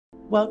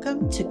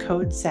Welcome to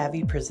Code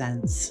Savvy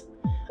Presents,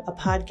 a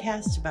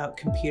podcast about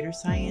computer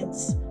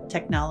science,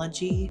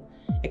 technology,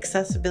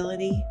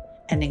 accessibility,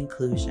 and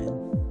inclusion.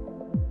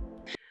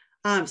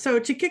 So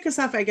to kick us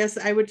off, I guess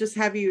I would just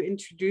have you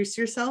introduce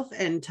yourself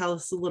and tell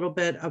us a little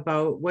bit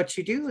about what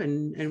you do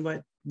and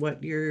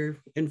what your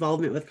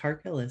involvement with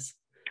Cargill is.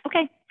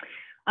 Okay.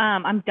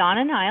 I'm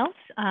Donna Niles.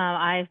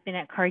 I've been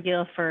at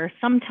Cargill for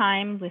some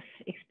time with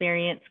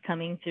experience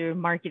coming through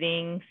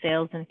marketing,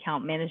 sales and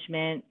account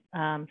management,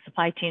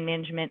 supply chain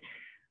management.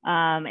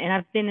 And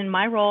I've been in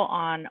my role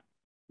on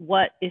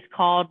what is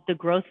called the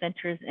Growth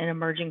Ventures and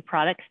Emerging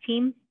Products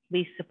team.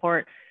 We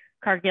support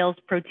Cargill's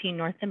Protein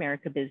North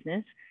America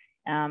business,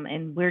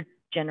 and we're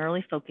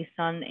generally focused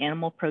on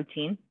animal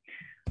protein.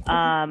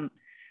 And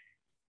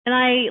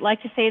I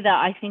like to say that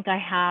I think I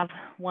have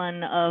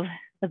one of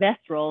the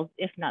best roles,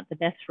 if not the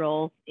best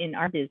roles in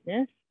our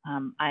business.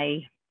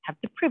 I have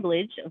the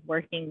privilege of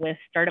working with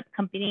startup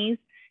companies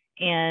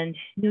and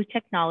new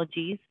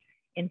technologies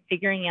and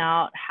figuring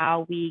out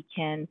how we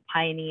can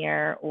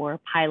pioneer or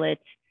pilot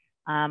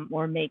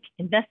or make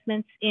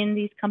investments in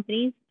these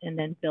companies and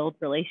then build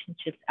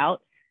relationships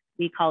out.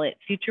 We call it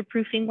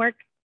future-proofing work.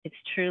 It's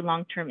true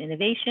long-term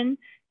innovation.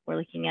 We're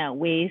looking at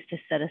ways to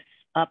set us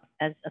up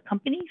as a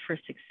company for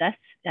success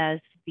as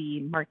the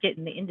market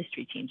and the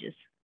industry changes.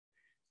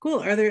 Cool.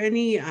 Are there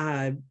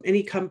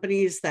any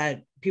companies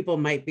that people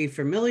might be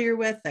familiar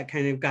with that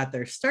kind of got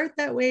their start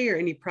that way, or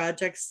any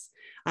projects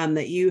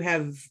that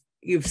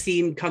you've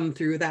seen come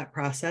through that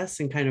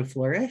process and kind of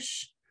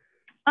flourish?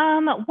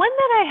 One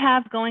that I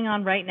have going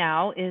on right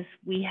now is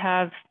we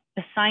have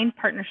a signed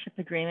partnership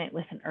agreement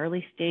with an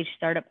early stage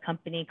startup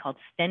company called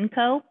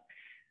Stenco.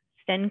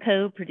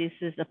 Stenco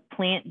produces a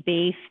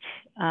plant-based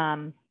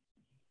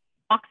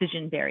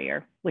oxygen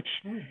barrier, which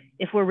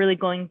if we're really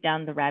going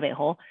down the rabbit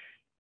hole,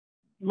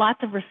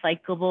 lots of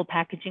recyclable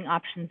packaging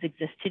options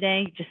exist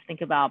today. Just think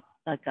about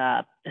like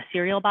a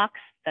cereal box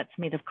that's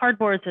made of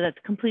cardboard, so that's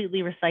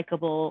completely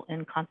recyclable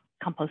and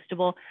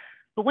compostable.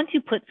 But once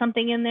you put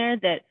something in there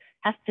that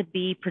has to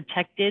be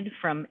protected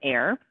from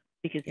air,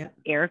 because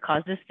air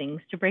causes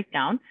things to break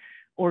down,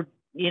 or,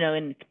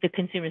 in the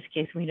consumer's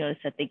case, we notice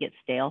that they get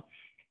stale.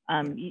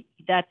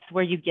 That's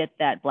where you get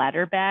that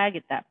bladder bag,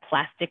 it's that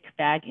plastic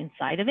bag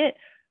inside of it,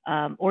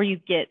 or you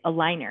get a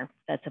liner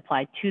that's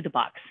applied to the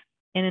box.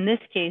 And in this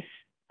case,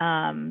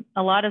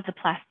 a lot of the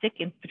plastic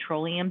and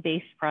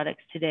petroleum-based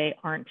products today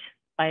aren't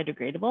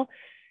biodegradable.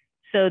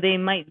 So they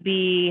might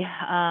be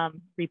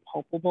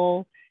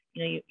repulpable.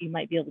 You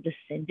might be able to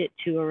send it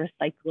to a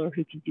recycler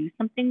who can do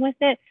something with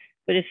it.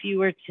 But if you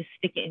were to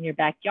stick it in your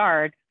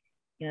backyard,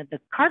 the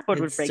cardboard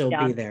would break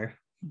down, be there,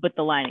 but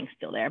the lining's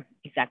still there.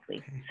 Exactly.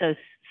 Okay. So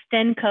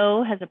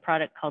Stenco has a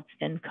product called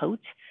Stencoat,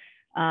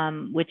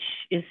 which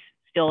is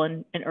still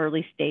in an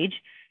early stage.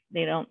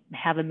 They don't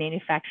have a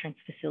manufacturing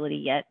facility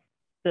yet,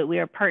 but we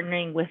are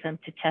partnering with them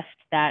to test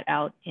that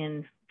out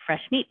in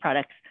fresh meat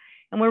products.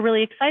 And we're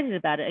really excited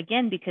about it,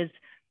 again, because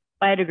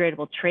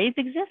biodegradable trays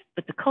exist,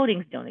 but the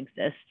coatings don't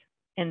exist.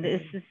 And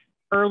this is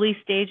early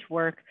stage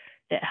work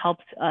that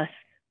helps us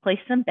place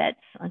some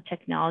bets on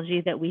technology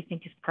that we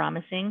think is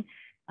promising.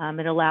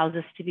 It allows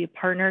us to be a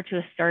partner to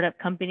a startup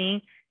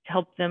company to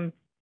help them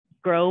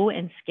grow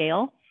and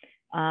scale.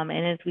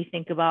 And as we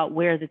think about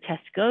where the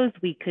test goes,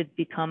 we could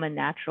become a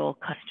natural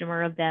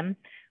customer of them,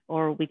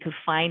 or we could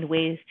find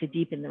ways to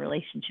deepen the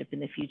relationship in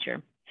the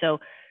future. So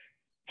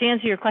to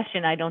answer your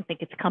question, I don't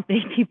think it's a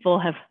company people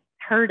have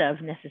heard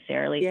of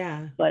necessarily,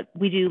 but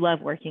we do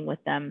love working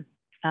with them.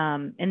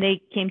 And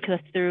they came to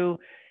us through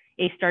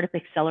a startup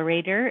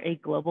accelerator, a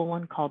global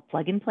one called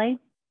Plug and Play,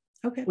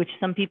 which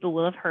some people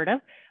will have heard of.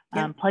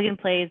 Plug and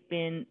Play has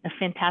been a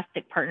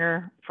fantastic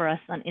partner for us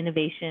on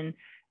innovation.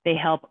 They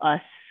help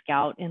us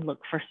scout and look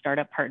for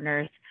startup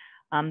partners.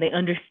 They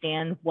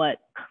understand what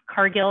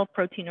Cargill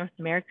Protein North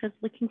America is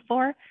looking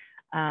for,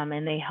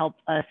 and they help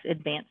us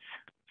advance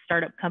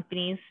startup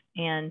companies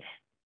and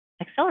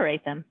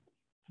accelerate them.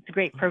 It's a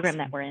great program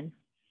that we're in.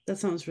 That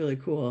sounds really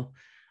cool.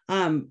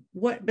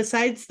 What,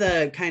 besides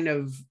the kind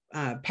of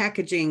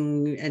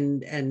packaging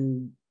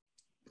and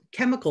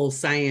chemical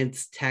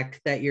science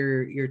tech that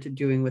you're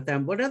doing with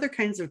them, what other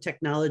kinds of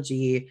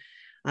technology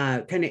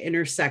kind of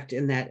intersect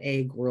in that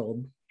ag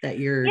world that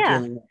you're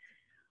dealing with?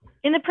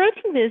 In the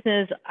protein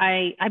business,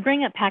 I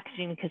bring up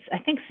packaging because I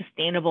think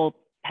sustainable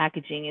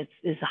packaging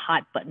is a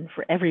hot button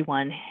for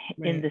everyone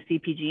in the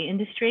CPG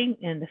industry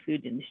and the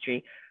food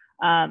industry.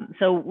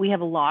 So we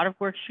have a lot of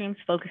work streams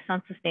focused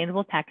on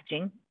sustainable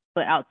packaging,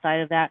 but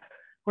outside of that,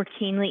 we're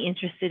keenly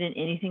interested in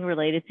anything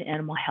related to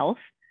animal health.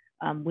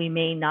 We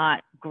may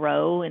not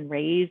grow and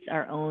raise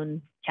our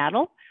own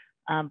cattle,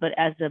 but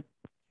as a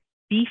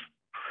beef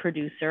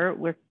producer,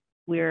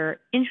 we're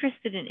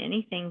interested in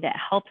anything that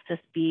helps us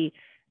be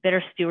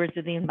better stewards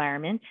of the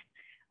environment.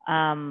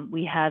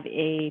 We have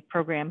a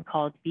program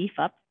called Beef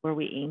Up, where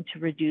we aim to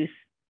reduce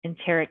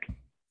enteric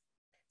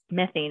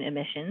methane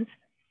emissions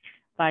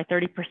by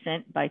 30%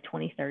 by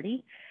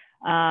 2030.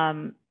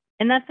 And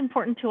that's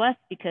important to us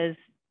because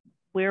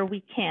where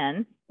we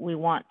can, we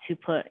want to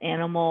put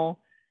animal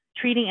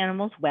treating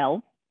animals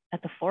well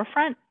at the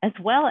forefront, as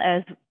well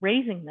as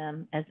raising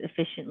them as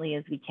efficiently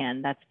as we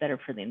can. That's better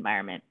for the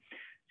environment.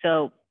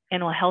 So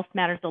animal health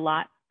matters a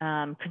lot.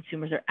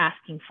 Consumers are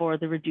asking for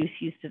the reduced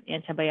use of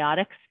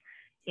antibiotics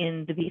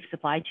in the beef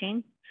supply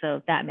chain.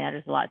 So that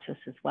matters a lot to us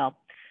as well.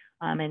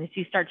 And as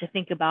you start to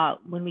think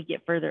about when we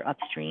get further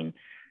upstream,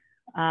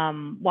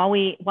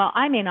 while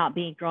I may not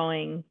be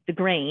growing the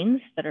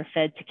grains that are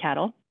fed to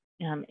cattle,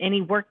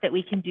 any work that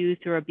we can do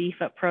through our beef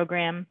up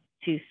program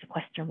to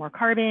sequester more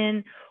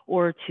carbon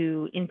or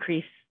to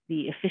increase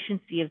the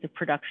efficiency of the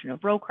production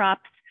of row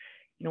crops,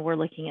 we're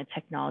looking at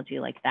technology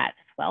like that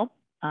as well,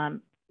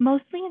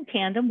 mostly in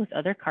tandem with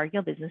other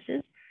Cargill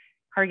businesses.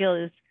 Cargill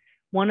is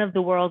one of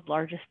the world's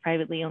largest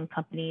privately owned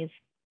companies,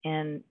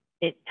 and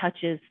it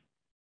touches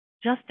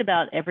just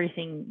about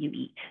everything you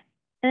eat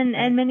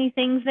and many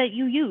things that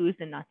you use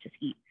and not just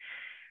eat.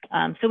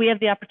 So we have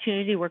the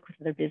opportunity to work with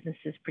other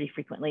businesses pretty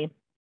frequently.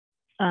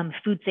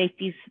 Food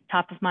safety is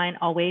top of mind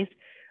always.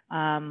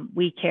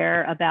 We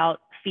care about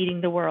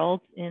feeding the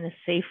world in a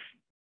safe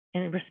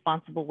and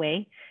responsible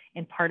way.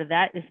 And part of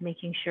that is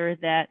making sure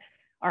that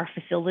our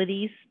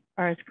facilities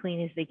are as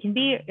clean as they can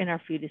be and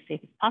our food as safe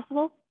as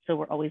possible. So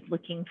we're always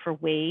looking for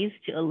ways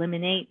to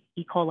eliminate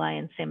E. coli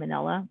and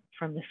salmonella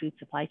from the food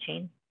supply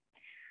chain.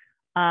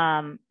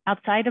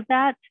 Outside of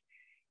that,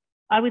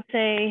 I would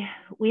say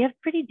we have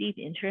pretty deep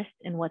interest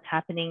in what's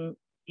happening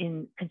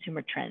in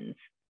consumer trends.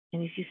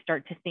 And if you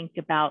start to think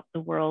about the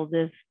world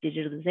of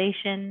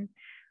digitalization,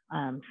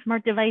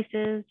 smart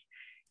devices,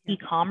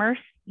 e-commerce,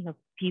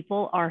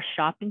 people are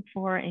shopping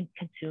for and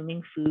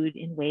consuming food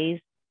in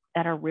ways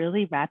that are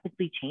really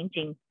rapidly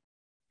changing.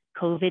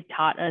 COVID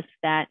taught us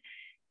that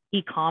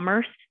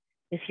e-commerce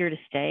is here to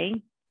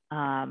stay.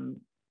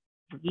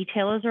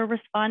 Retailers are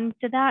responding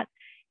to that.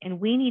 And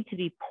we need to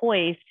be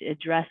poised to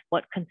address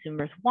what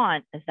consumers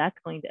want, as that's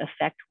going to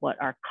affect what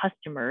our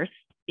customers,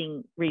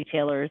 being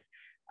retailers,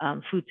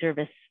 food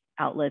service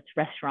outlets,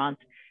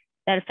 restaurants,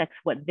 that affects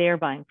what they're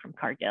buying from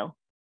Cargill.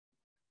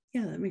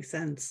 Yeah, that makes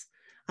sense.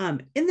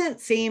 In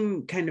that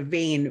same kind of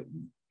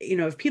vein,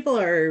 if people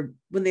are,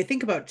 when they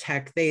think about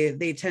tech,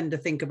 they tend to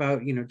think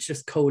about,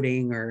 just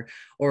coding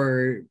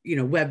or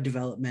web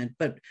development,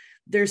 but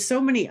there's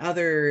so many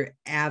other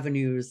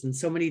avenues and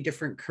so many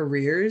different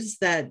careers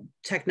that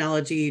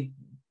technology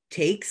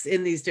takes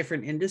in these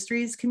different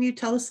industries. Can you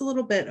tell us a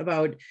little bit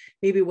about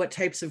maybe what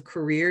types of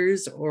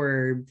careers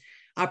or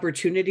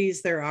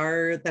opportunities there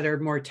are that are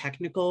more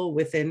technical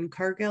within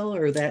Cargill,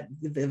 or that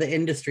the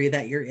industry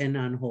that you're in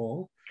on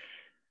whole?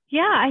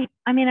 Yeah,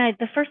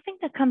 the first thing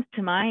that comes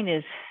to mind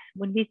is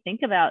when we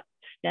think about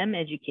STEM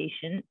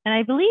education, and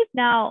I believe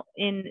now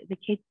in the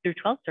K through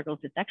 12 circles,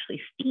 it's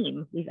actually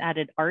STEAM. We've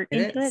added art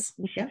into it,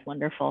 which is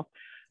wonderful.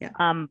 Yeah.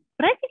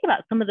 But I think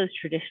about some of those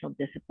traditional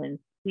disciplines.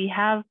 We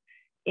have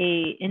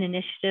an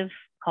initiative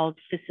called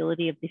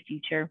Facility of the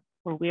Future,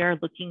 where we are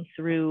looking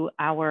through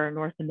our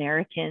North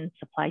American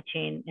supply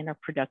chain and our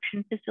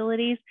production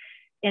facilities.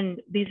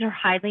 And these are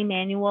highly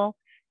manual.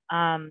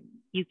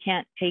 You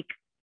can't take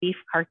beef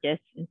carcass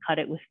and cut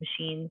it with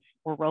machines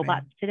or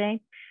robots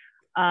today.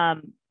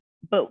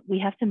 But we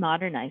have to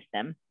modernize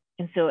them.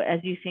 And so as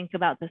you think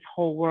about this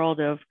whole world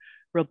of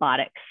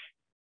robotics,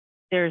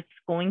 there's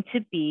going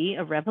to be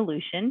a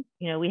revolution.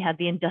 We had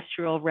the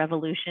Industrial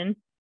Revolution.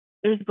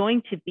 There's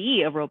going to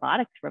be a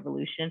robotics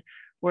revolution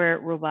where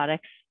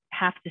robotics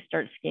have to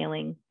start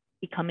scaling,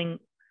 becoming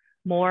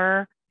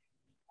more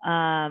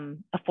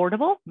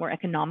affordable, more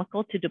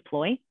economical to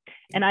deploy.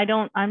 And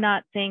I'm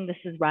not saying this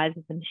is rise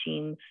of the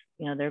machines,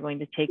 they're going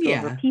to take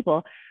over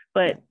people,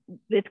 but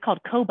it's called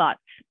cobots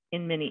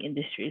in many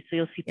industries. So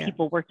you'll see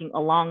people working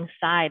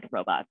alongside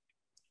robots.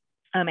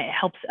 It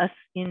helps us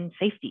in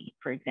safety,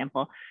 for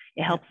example.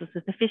 It helps us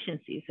with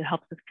efficiencies. It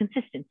helps with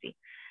consistency.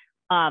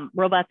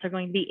 Robots are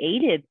going to be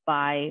aided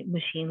by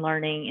machine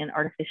learning and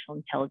artificial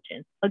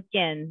intelligence.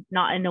 Again,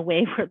 not in a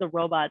way where the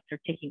robots are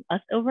taking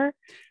us over,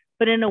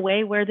 but in a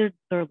way where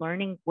they're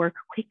learning work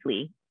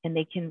quickly and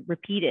they can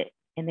repeat it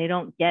and they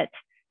don't get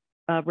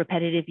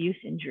repetitive use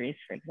injuries,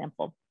 for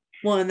example.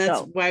 Well, and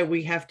that's why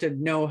we have to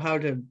know how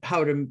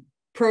to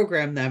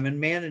program them and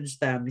manage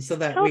them so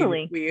that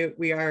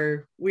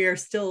we are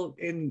still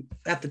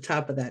at the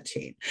top of that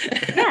chain.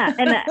 Yeah,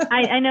 and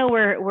I know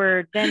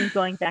we're then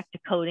going back to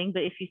coding,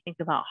 but if you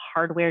think about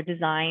hardware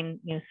design,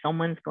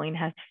 someone's going to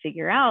have to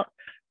figure out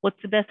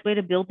what's the best way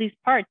to build these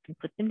parts and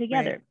put them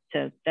together.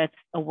 Right. So that's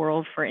a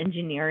world for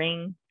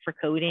engineering, for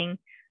coding,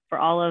 for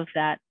all of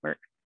that work.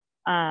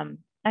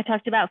 I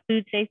talked about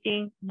food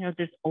safety.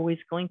 There's always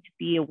going to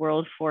be a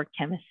world for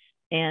chemists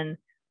and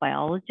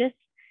biologists.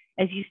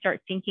 As you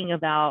start thinking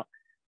about,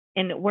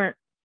 and we're,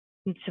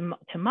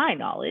 to my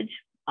knowledge,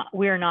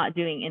 we're not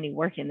doing any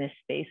work in this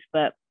space,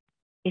 but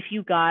if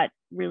you got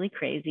really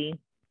crazy,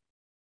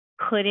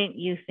 couldn't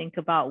you think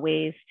about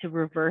ways to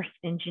reverse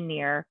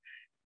engineer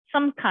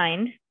some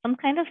kind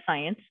of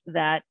science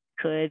that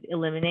could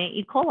eliminate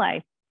E.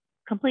 coli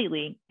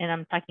completely? And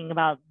I'm talking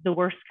about the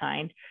worst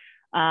kind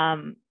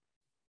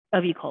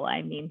of E.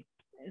 coli,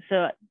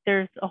 So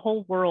there's a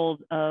whole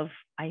world of,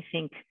 I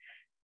think,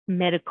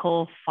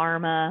 medical,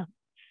 pharma,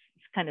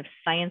 kind of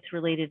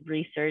science-related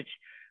research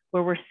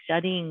where we're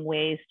studying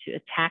ways to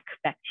attack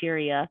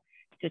bacteria,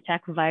 to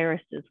attack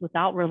viruses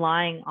without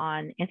relying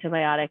on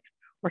antibiotics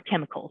or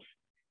chemicals.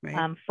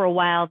 Right. For a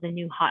while, the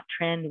new hot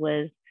trend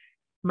was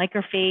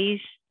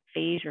microphage,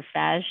 phage or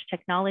phage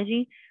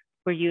technology,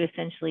 where you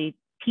essentially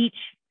teach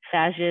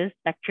phages,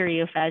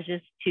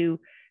 bacteriophages, to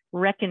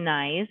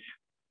recognize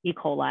E.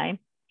 coli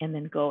and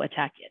then go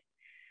attack it.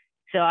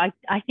 So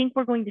I think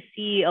we're going to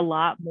see a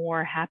lot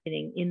more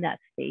happening in that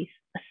space,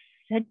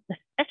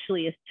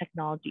 especially as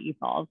technology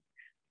evolves.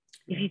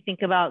 If you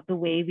think about the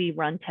way we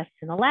run tests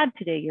in a lab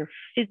today, you're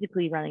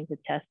physically running the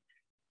test,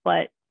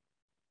 but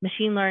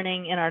machine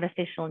learning and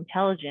artificial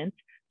intelligence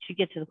should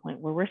get to the point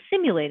where we're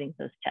simulating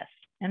those tests.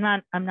 And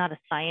I'm not a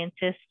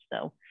scientist,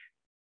 so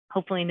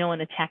hopefully no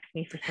one attacks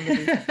me for some of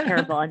these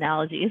terrible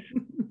analogies.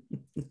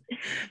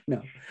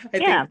 No,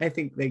 I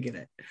think they get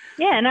it.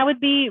 Yeah, and I would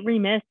be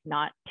remiss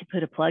not to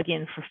put a plug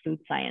in for food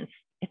science.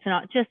 It's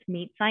not just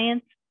meat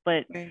science,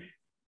 but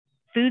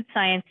food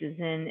science is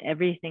in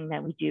everything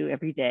that we do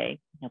every day.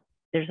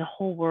 There's a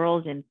whole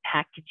world in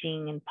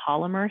packaging and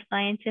polymer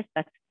scientists.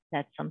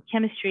 That's some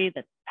chemistry,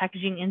 that's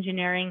packaging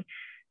engineering.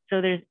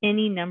 So there's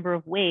any number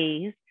of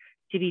ways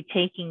to be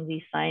taking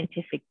these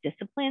scientific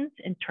disciplines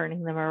and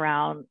turning them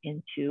around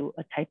into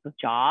a type of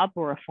job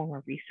or a form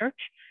of research.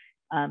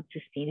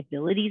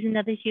 Sustainability is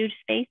another huge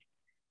space.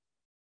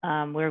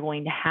 We're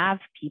going to have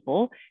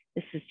people,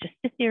 this is just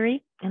a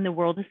theory in the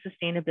world of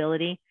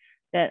sustainability,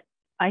 that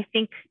I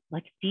think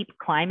like deep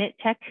climate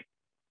tech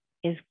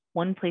is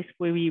one place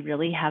where we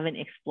really haven't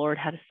explored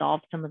how to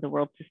solve some of the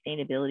world's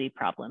sustainability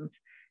problems.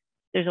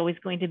 There's always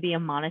going to be a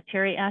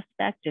monetary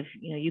aspect of,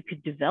 you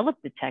could develop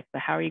the tech,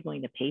 but how are you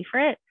going to pay for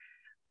it?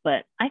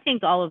 But I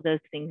think all of those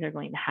things are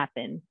going to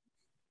happen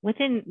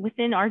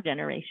within our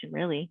generation,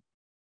 really.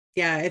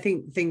 Yeah, I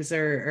think things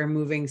are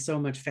moving so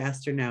much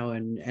faster now,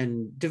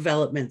 and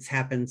developments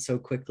happen so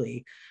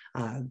quickly.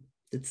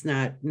 It's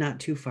not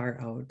too far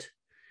out.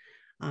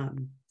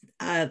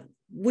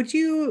 Would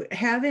you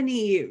have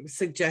any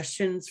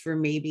suggestions for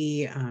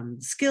maybe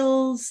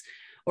skills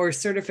or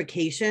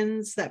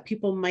certifications that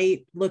people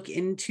might look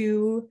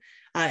into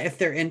if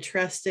they're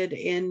interested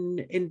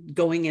in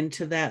going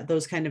into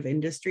those kind of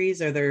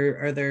industries? Are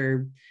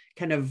there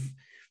kind of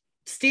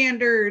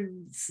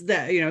standards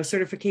that,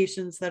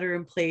 certifications that are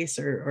in place,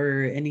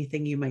 or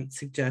anything you might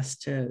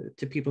suggest to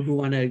people who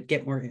want to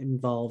get more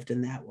involved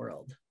in that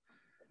world?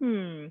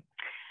 I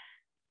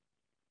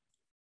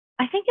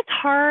think it's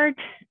hard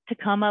to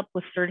come up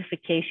with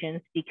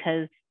certifications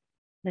because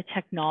the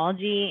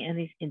technology and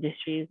these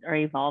industries are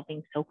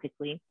evolving so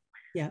quickly.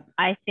 Yeah.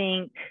 I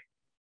think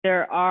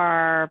there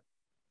are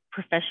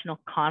professional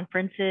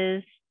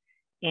conferences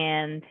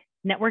and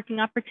networking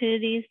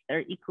opportunities that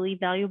are equally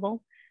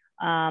valuable.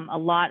 A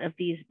lot of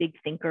these big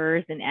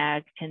thinkers in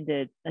ag tend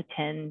to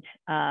attend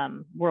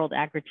World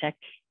AgTech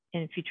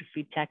and Future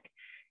Food Tech.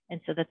 And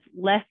so that's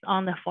less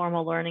on the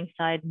formal learning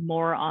side,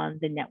 more on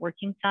the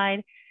networking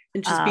side.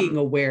 And just being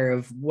aware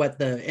of what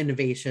the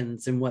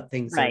innovations and what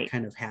things are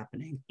kind of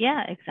happening.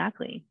 Yeah,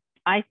 exactly.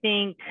 I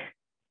think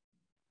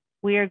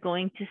we are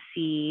going to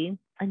see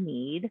a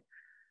need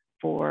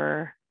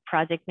for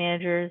project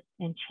managers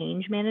and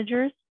change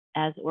managers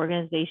as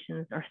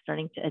organizations are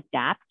starting to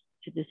adapt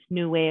to this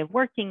new way of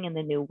working in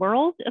the new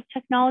world of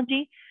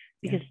technology,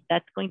 because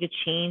that's going to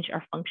change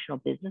our functional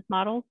business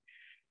models.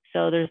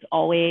 So there's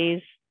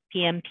always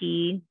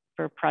PMP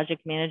for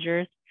project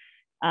managers.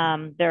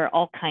 There are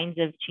all kinds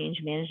of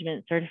change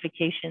management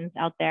certifications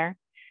out there.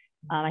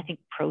 I think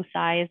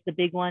ProSci is the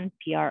big one,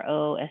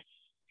 PROSCI,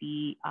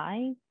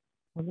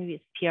 or maybe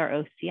it's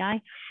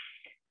PROCI.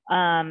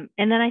 And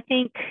then I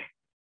think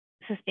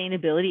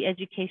sustainability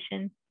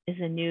education is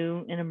a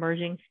new and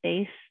emerging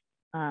space.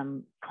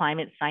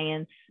 Climate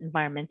science,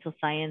 environmental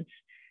science.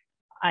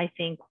 I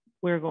think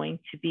we're going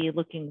to be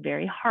looking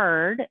very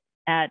hard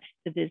at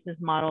the business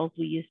models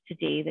we use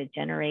today that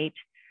generate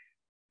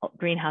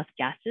greenhouse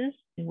gases.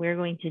 And we're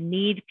going to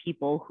need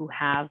people who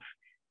have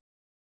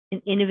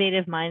an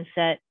innovative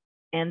mindset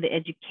and the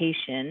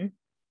education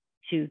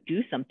to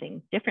do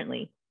something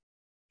differently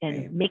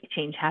and make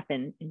change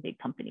happen in big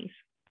companies.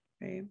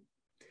 Right.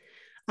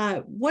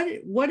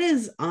 What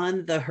is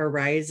on the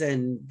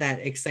horizon that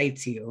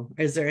excites you?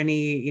 Is there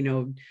any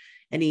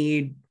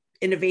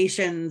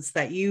innovations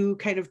that you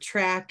kind of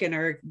track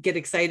and get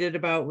excited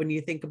about when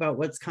you think about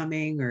what's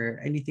coming, or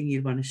anything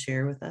you'd want to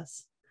share with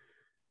us?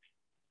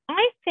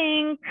 I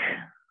think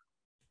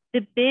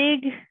the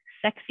big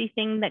sexy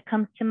thing that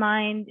comes to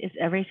mind is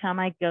every time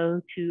I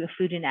go to a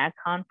food and ag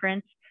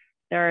conference,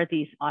 there are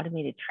these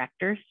automated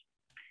tractors.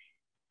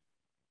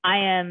 I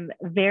am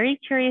very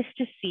curious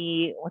to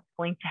see what's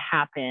going to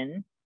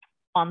happen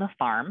on the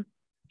farm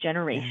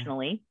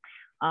generationally,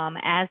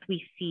 as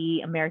we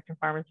see American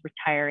farmers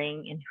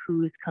retiring and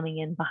who's coming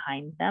in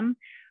behind them.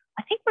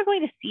 I think we're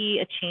going to see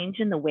a change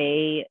in the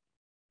way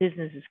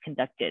business is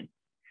conducted.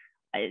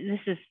 This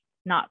is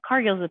not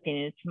Cargill's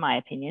opinion, it's my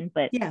opinion,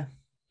 but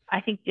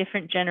I think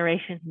different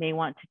generations may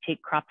want to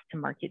take crops to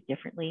market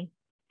differently,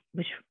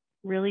 which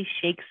really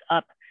shakes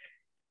up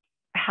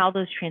how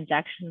those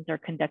transactions are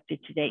conducted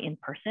today in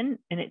person.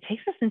 And it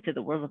takes us into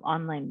the world of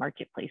online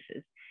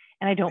marketplaces.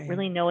 And I don't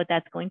really know what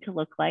that's going to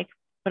look like,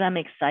 but I'm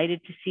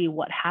excited to see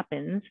what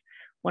happens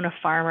when a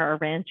farmer or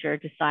rancher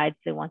decides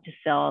they want to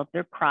sell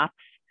their crops,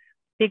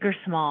 big or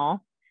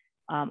small,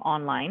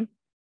 online.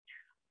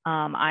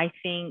 I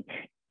think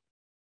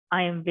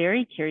I am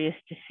very curious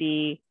to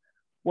see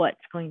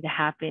what's going to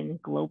happen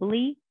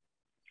globally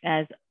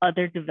as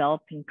other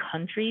developing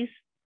countries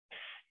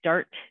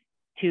start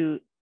to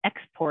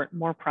export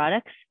more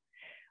products.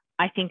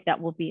 I think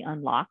that will be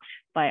unlocked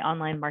by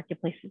online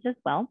marketplaces as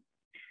well.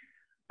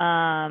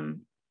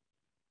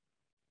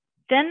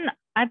 Then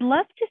I'd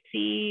love to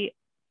see,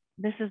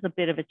 this is a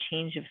bit of a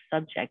change of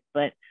subject,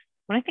 but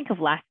when I think of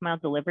last mile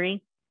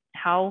delivery,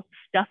 how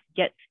stuff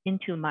gets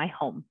into my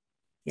home.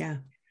 Yeah.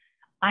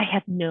 I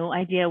have no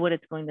idea what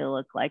it's going to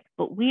look like,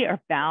 but we are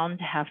bound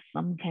to have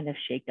some kind of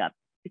shakeup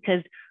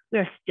because we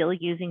are still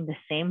using the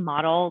same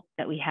model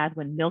that we had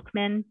when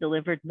milkmen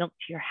delivered milk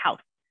to your house.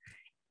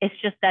 It's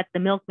just that the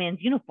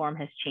milkman's uniform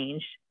has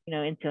changed,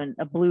 into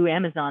a blue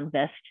Amazon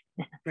vest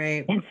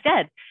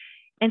instead.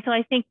 And so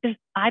I think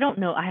I don't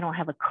know, I don't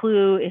have a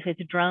clue if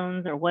it's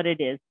drones or what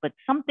it is, but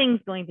something's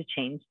going to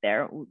change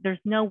there. There's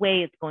no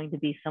way it's going to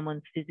be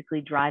someone's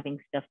physically driving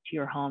stuff to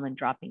your home and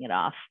dropping it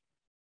off.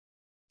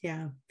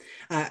 Yeah.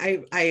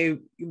 I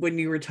when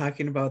you were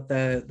talking about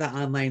the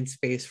online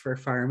space for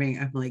farming,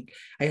 I'm like,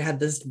 I had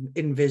this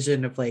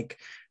envision of like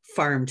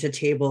farm to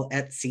table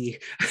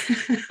Etsy,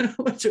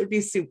 which would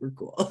be super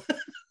cool.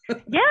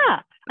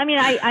 Yeah. I mean,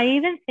 I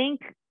even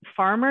think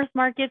farmers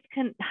markets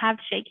can have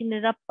shaken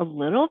it up a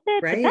little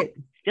bit, but that's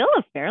still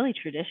a fairly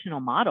traditional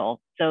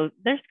model. So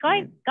there's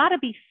got to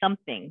be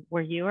something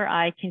where you or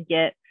I can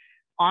get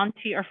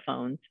onto your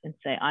phones and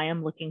say, I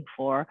am looking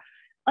for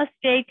a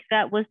steak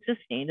that was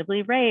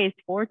sustainably raised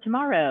for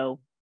tomorrow,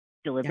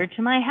 delivered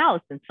to my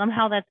house. And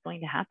somehow that's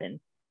going to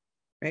happen.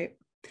 Right.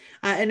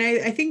 And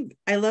I think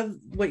I love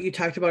what you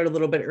talked about a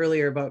little bit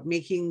earlier about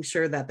making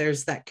sure that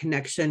there's that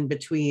connection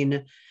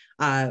between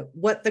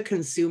what the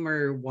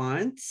consumer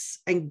wants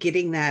and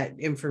getting that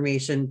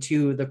information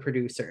to the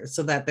producer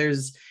so that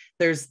there's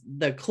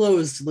the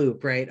closed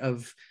loop, right,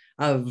 of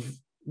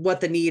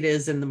what the need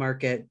is in the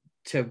market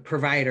to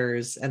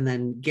providers and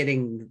then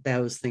getting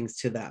those things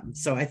to them.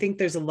 So I think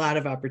there's a lot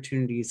of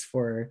opportunities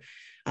for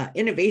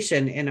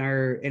innovation in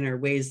our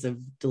ways of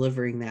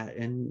delivering that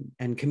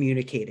and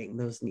communicating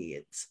those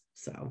needs.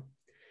 So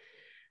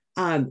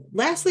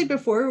lastly,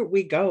 before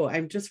we go,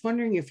 I'm just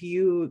wondering if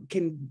you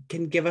can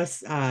give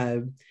us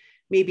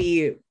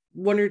maybe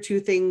one or two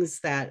things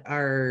that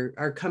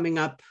are coming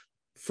up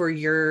for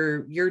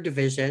your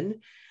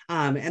division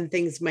and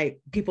things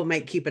people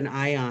might keep an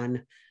eye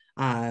on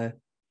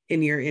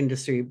in your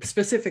industry,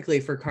 specifically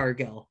for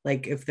Cargill,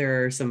 like if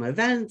there are some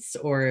events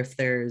or if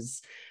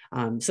there's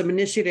some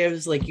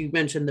initiatives, like you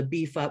mentioned the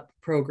Beef Up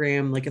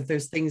program, like if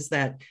there's things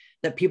that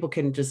people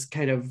can just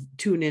kind of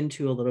tune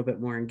into a little bit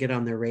more and get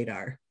on their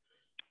radar.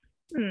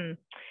 I've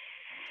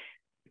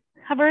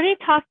already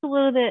talked a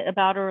little bit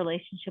about our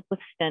relationship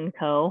with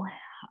Stenco.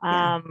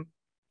 A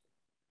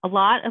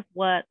lot of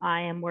what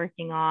I am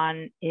working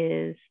on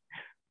is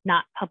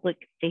not public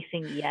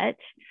facing yet.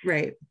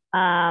 Right.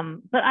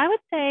 But I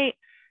would say,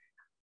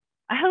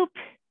 I hope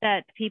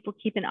that people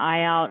keep an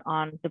eye out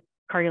on the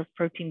Cargill's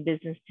protein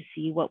business to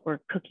see what we're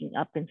cooking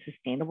up in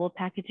sustainable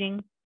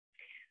packaging.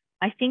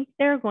 I think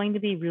there are going to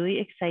be really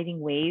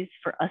exciting ways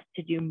for us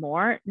to do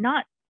more,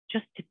 not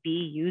just to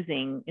be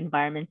using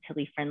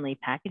environmentally friendly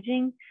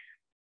packaging,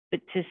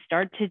 but to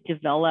start to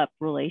develop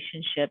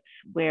relationships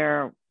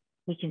where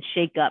we can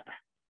shake up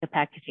the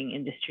packaging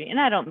industry. And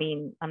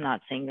I'm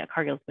not saying that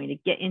Cargill is going to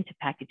get into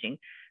packaging,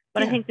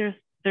 but I think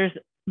there's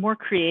more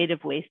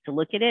creative ways to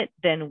look at it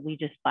than we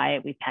just buy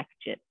it, we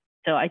package it.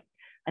 So I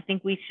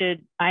think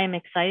I am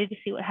excited to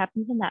see what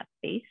happens in that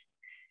space.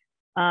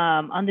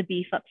 On the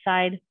Beef Up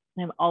side,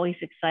 I'm always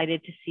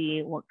excited to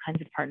see what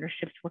kinds of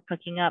partnerships we're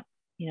cooking up.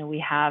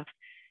 We have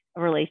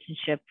a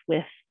relationship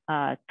with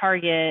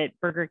Target,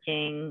 Burger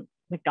King,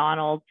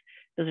 McDonald's.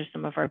 Those are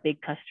some of our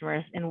big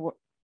customers. And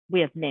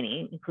we have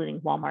many, including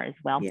Walmart as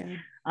well. Yeah.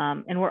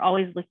 And we're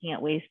always looking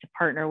at ways to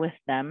partner with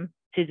them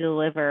to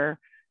deliver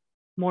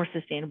more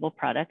sustainable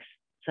products.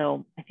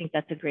 So I think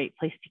that's a great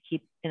place to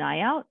keep an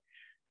eye out.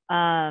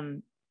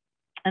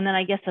 And then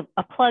I guess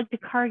a plug to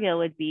Cargill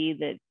would be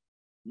that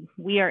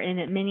we are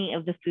in many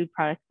of the food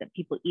products that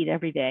people eat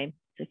every day.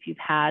 So if you've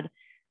had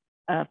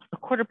a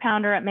quarter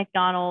pounder at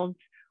McDonald's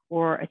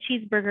or a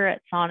cheeseburger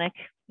at Sonic,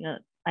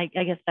 I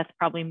guess that's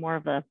probably more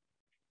of a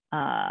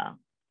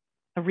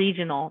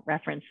regional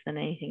reference than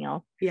anything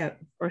else. Yeah.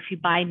 Or if you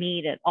buy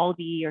meat at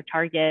Aldi or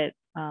Target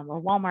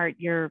or Walmart,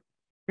 you're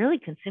really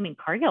consuming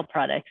Cargill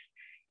products.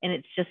 And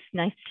it's just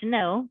nice to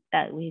know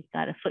that we've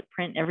got a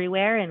footprint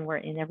everywhere and we're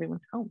in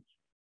everyone's homes.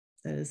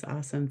 That is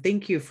awesome.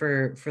 Thank you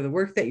for the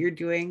work that you're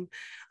doing.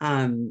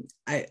 I'm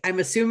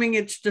assuming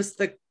it's just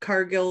the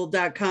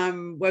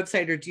Cargill.com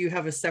website, or do you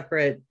have a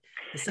separate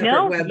a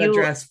separate web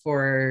address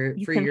for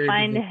you can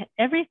find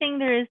everything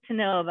there is to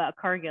know about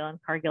Cargill on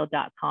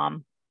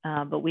cargill.com.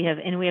 But we have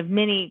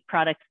many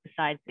products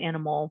besides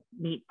animal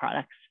meat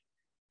products.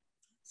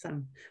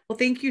 Awesome. Well,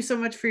 thank you so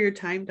much for your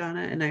time,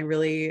 Donna. And I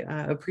really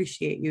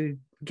appreciate you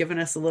giving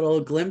us a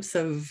little glimpse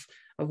of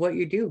what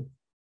you do.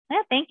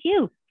 Yeah, thank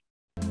you.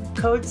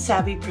 Code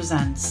Savvy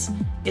Presents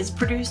is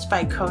produced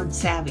by Code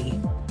Savvy,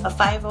 a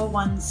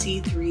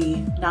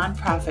 501c3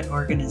 nonprofit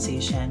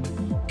organization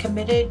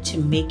committed to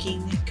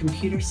making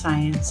computer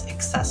science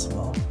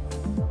accessible.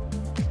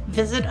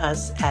 Visit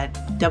us at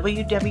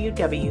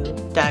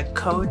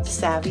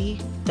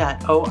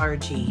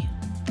www.codesavvy.org.